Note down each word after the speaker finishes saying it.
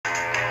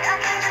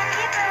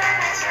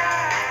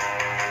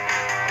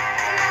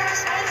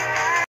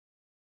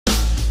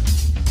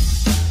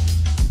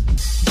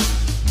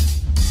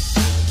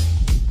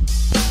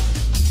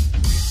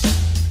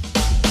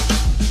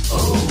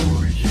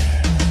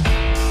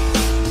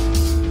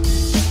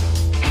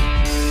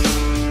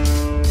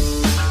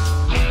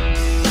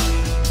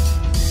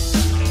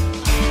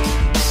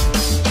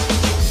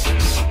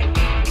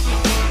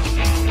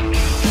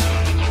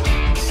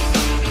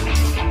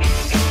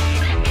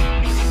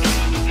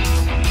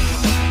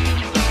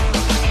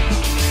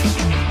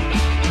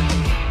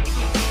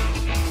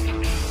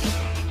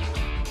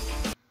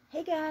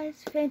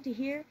it's Fanta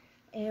here,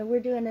 and we're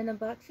doing an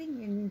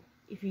unboxing, and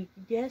if you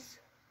can guess,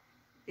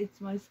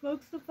 it's my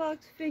Smokes the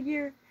Fox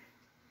figure.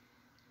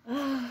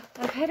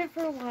 I've had it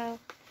for a while.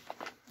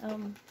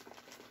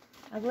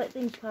 I've let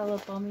things pile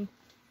up on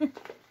me.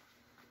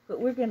 But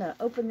we're gonna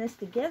open this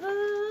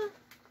together.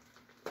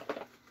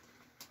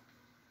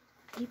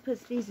 He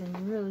puts these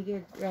in really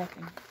good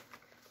wrapping.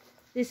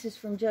 This is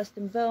from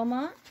Justin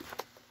Belmont,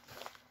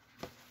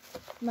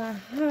 my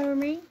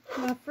homie,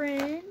 my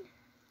friend.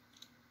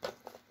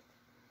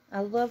 I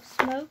love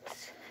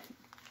Smokes.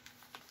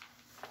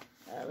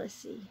 Let's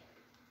see.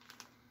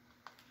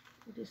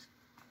 We'll just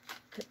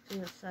cut to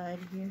the side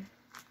here.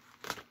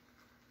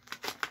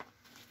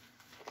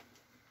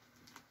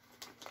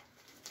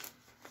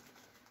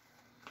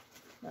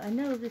 I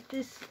know that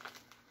this,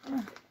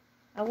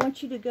 I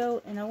want you to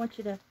go and I want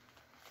you to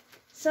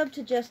sub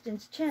to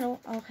Justin's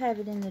channel. I'll have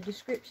it in the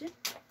description,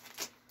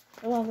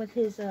 along with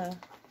his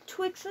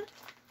Twixer.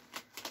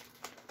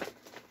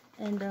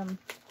 And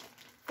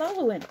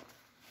follow him.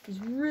 He's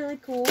really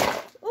cool.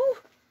 Oh,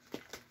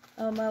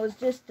 I was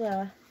just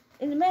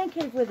in the man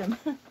cave with him.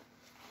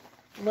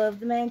 Love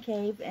the man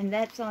cave, and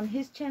that's on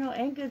his channel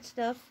and Good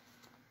Stuff.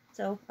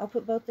 So I'll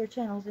put both their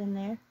channels in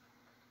there.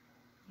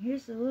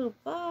 Here's the little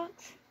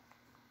box.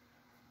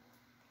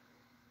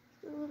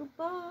 The little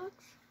box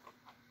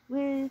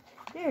with,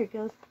 there it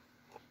goes.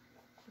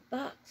 The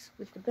box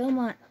with the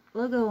Belmont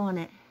logo on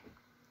it.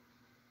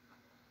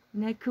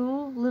 Isn't that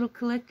cool? Little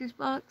collector's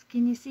box.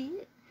 Can you see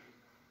it?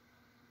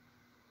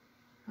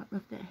 I don't know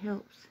if that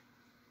helps.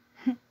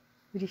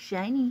 But it's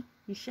shiny.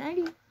 It's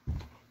shiny.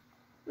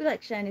 We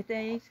like shiny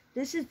things.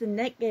 This is the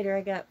neck gaiter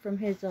I got from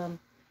his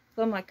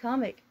from my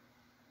comic.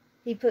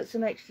 He put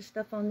some extra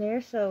stuff on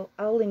there, so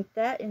I'll link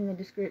that in the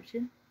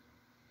description.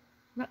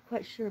 I'm not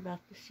quite sure about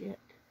this yet.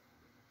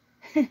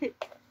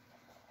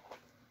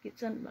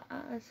 Gets under my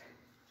eyes.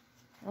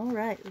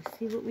 Alright, let's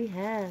see what we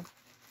have.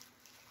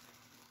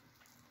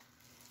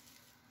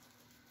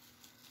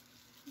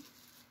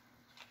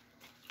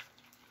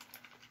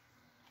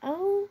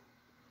 Oh,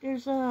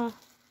 there's a...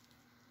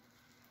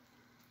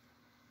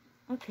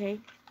 Okay,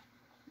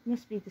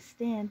 must be the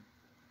stand.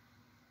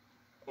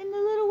 And the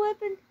little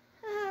weapon.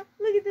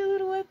 Look at the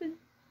little weapon.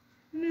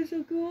 Isn't that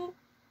so cool?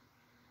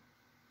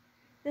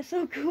 That's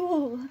so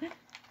cool.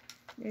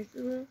 There's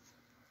the little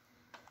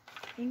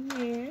thing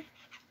there.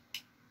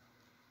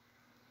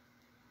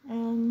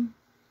 I'm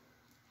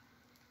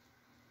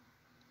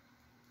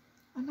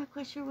not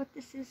quite sure what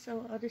this is,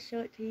 so I'll just show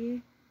it to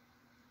you.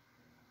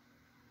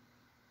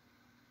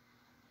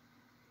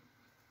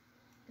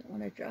 Don't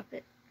want to drop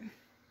it. Let's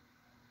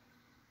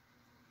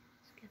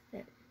get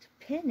that. It's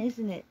a pen,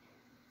 isn't it?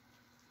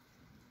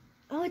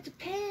 Oh, it's a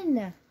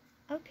pen.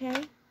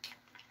 Okay.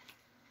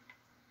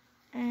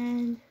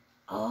 And,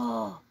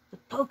 oh, the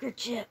poker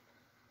chip.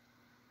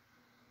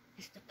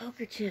 It's the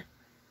poker chip.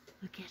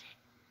 Look at it.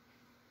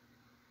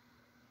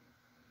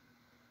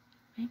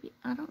 Maybe,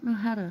 I don't know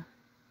how to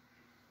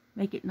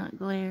make it not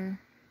glare.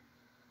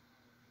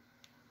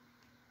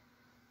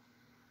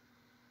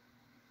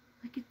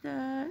 Look at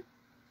that.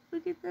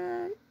 Look at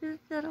that.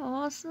 Isn't that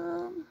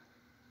awesome?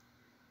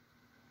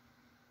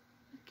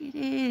 Look at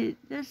it.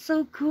 That's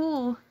so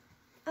cool.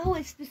 Oh,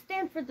 it's the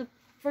stand for the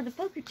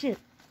poker chip.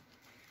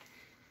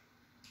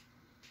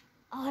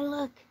 Oh,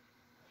 look.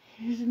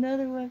 Here's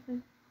another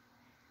weapon.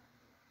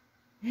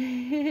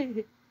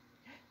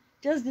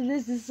 Justin,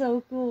 this is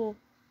so cool.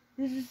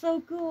 This is so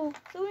cool.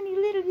 So many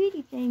little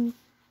bitty things.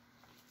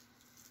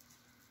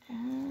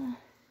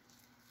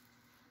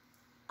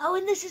 Oh,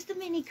 and this is the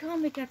mini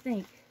comic, I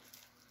think.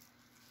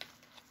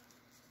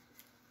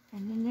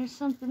 And then there's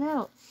something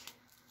else.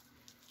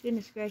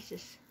 Goodness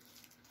gracious.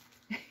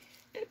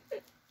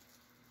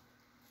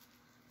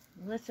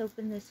 Let's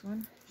open this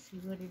one. See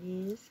what it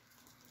is.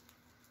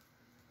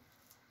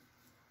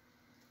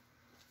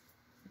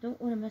 I don't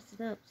want to mess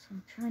it up, so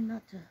I'm trying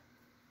not to.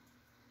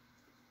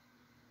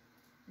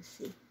 Let's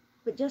see.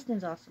 But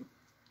Justin's awesome.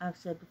 I've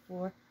said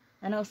before,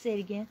 and I'll say it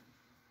again.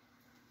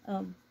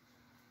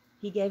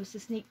 He gave us a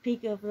sneak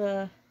peek of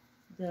the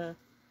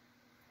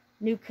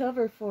new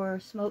cover for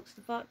Smokes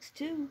the Fox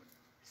 2.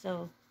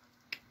 So,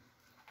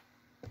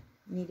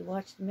 you need to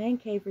watch the Man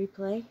Cave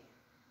replay.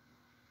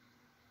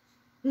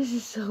 This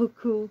is so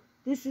cool.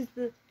 This is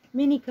the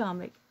mini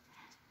comic.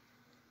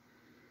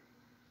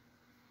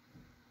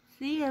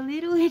 See how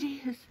little it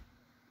is.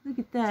 Look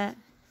at that.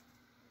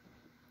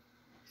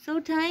 So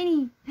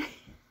tiny.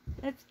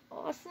 That's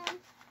awesome.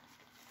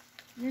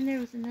 And then there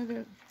was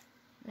another.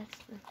 That's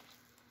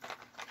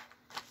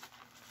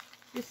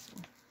this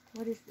one.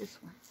 What is this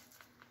one?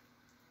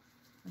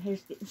 My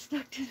hair's getting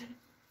stuck to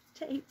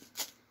the tape.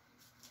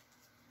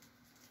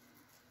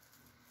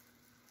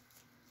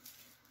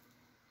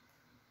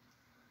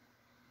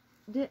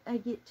 Did I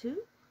get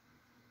two?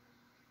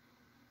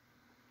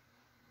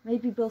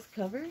 Maybe both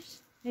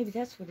covers? Maybe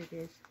that's what it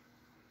is.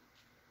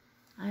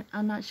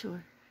 I'm not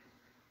sure.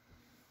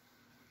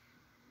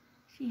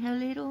 See how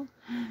little?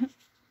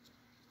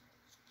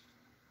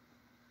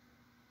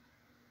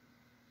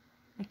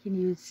 I can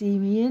even see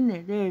me in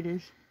there. There it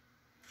is.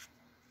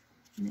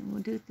 And then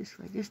we'll do it this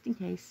way, just in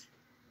case.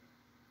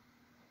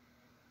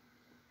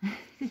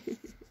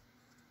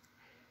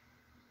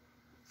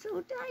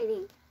 So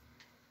tiny.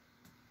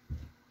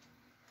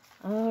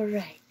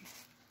 Alright.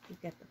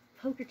 We've got the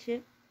poker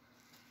chip.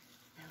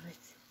 Now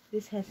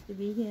this has to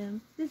be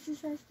him. This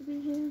just has to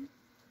be him.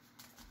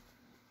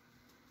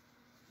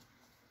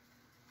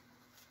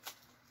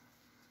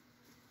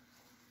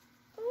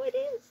 Oh, it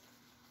is.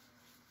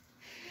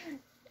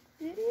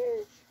 It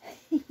is.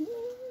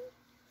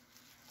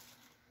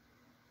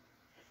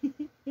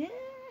 Yeah.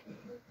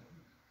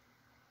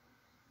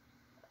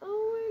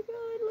 Oh my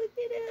God, look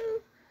at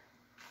him.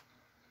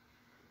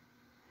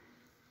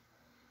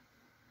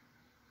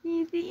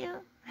 You see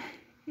him?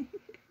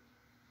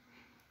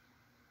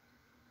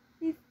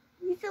 He's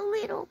so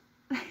little.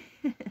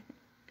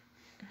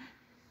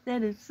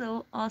 That is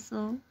so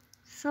awesome.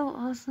 So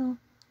awesome.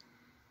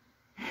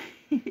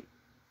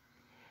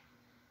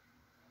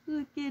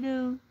 Look at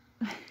him.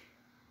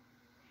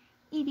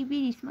 Itty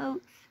bitty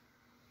smokes.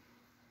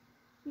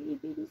 Itty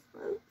bitty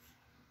smokes.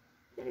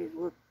 That is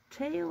little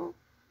tail.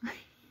 That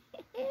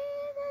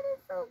is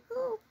so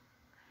cool.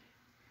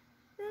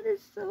 That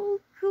is so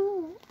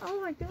cool.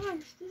 Oh my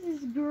gosh, this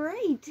is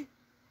great.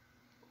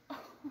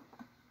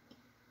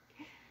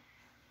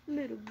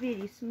 Little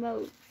bitty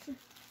smokes.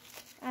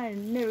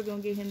 I'm never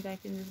gonna get him back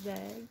in this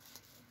bag.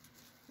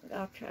 But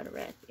I'll try to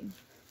wrap him.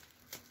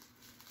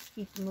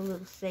 Keep him a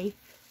little safe.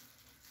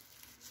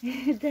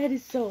 That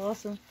is so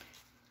awesome.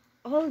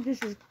 All of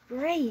this is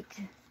great.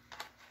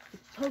 The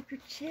poker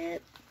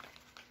chip.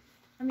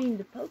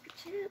 The poker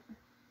chip.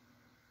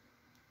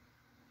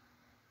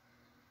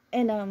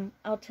 And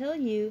I'll tell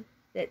you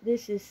that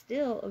this is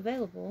still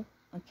available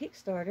on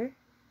Kickstarter.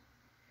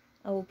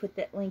 I will put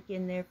that link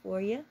in there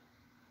for you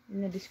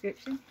in the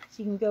description,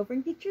 so you can go over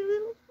and get your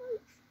little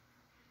smokes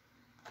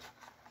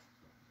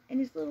and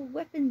his little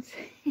weapons.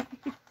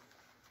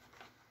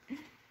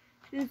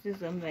 This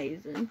is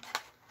amazing.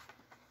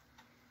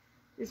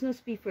 This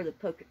must be for the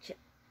poker chip.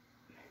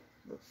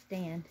 Little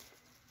stand.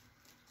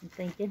 I'm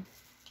thinking,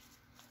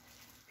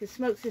 because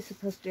Smokes is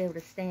supposed to be able to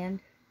stand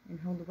and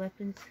hold the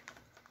weapons.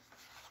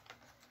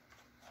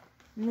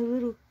 And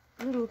the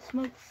little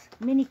Smokes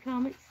mini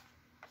comics,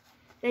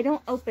 they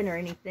don't open or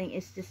anything.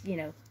 It's just, you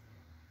know,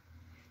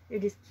 they're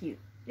just cute.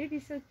 They're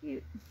just so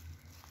cute.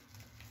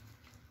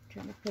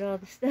 Trying to put all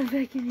the stuff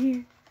back in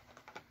here.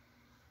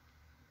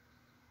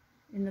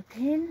 And the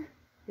pen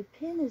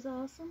is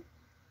awesome.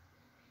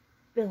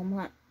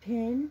 Belmont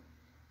pen.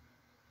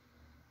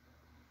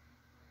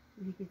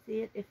 You can see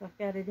it if I've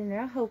got it in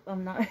there. I hope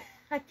I'm not.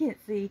 I can't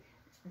see.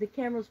 The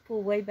camera's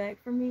pulled way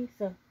back from me,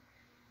 so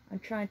I'm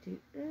trying to.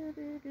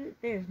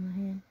 There's my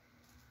hand.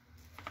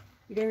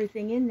 Get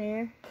everything in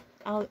there.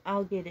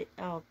 I'll get it.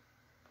 I'll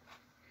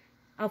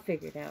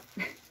figure it out.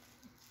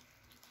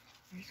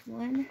 There's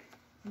one.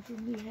 And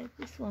then we have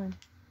this one.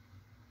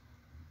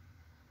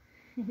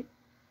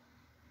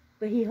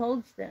 But he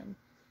holds them.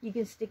 You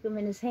can stick them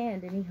in his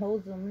hand and he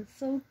holds them. It's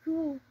so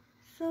cool.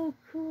 So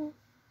cool.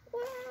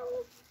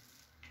 Wow.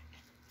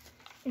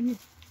 And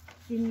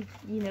then,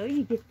 you know,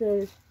 you get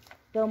the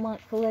Belmont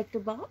collector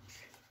box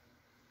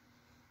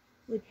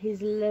with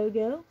his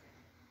logo.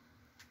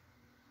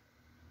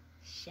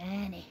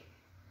 Shiny.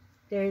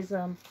 There is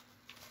a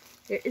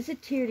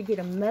tier to get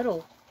a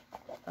metal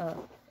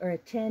or a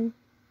tin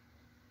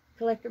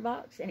collector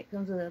box, and it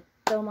comes with a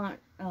Belmont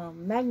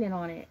magnet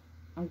on it.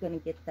 I'm gonna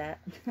get that.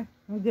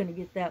 I'm gonna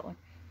get that one.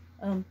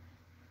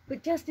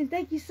 But Justin,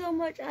 thank you so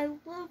much. I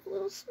love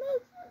little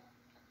Smoke.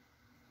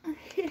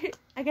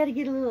 I gotta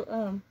get a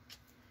little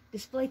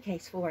display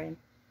case for him,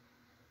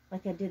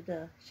 like I did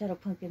the Shadow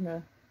Punk and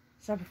the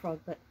Cyber Frog.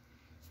 But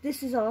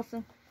this is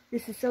awesome.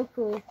 This is so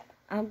cool.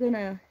 I'm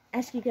gonna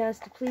ask you guys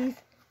to please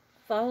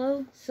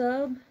follow,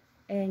 sub,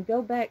 and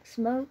go back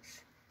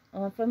Smokes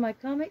for my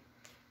comic,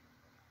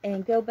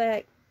 and go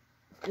back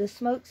the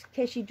Smokes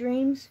Keshi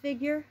Dreams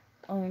figure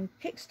on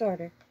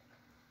Kickstarter.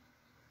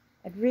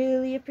 I'd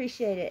really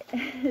appreciate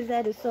it.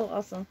 That is so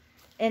awesome.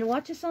 And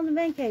watch us on the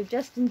Man Cave.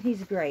 Justin,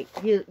 he's great.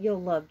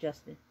 You'll love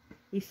Justin.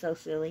 He's so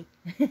silly.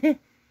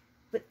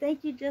 But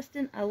thank you,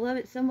 Justin. I love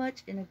it so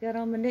much. And I got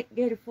on my neck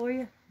gaiter for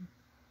you.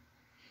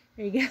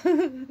 There you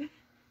go.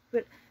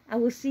 But I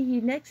will see you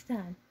next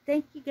time.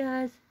 Thank you,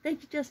 guys.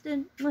 Thank you,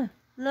 Justin.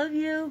 Love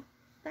you.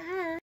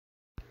 Bye.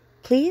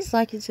 Please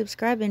like and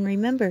subscribe. And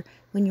remember,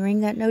 when you ring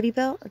that noti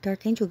bell, a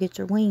dark angel gets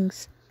her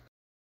wings.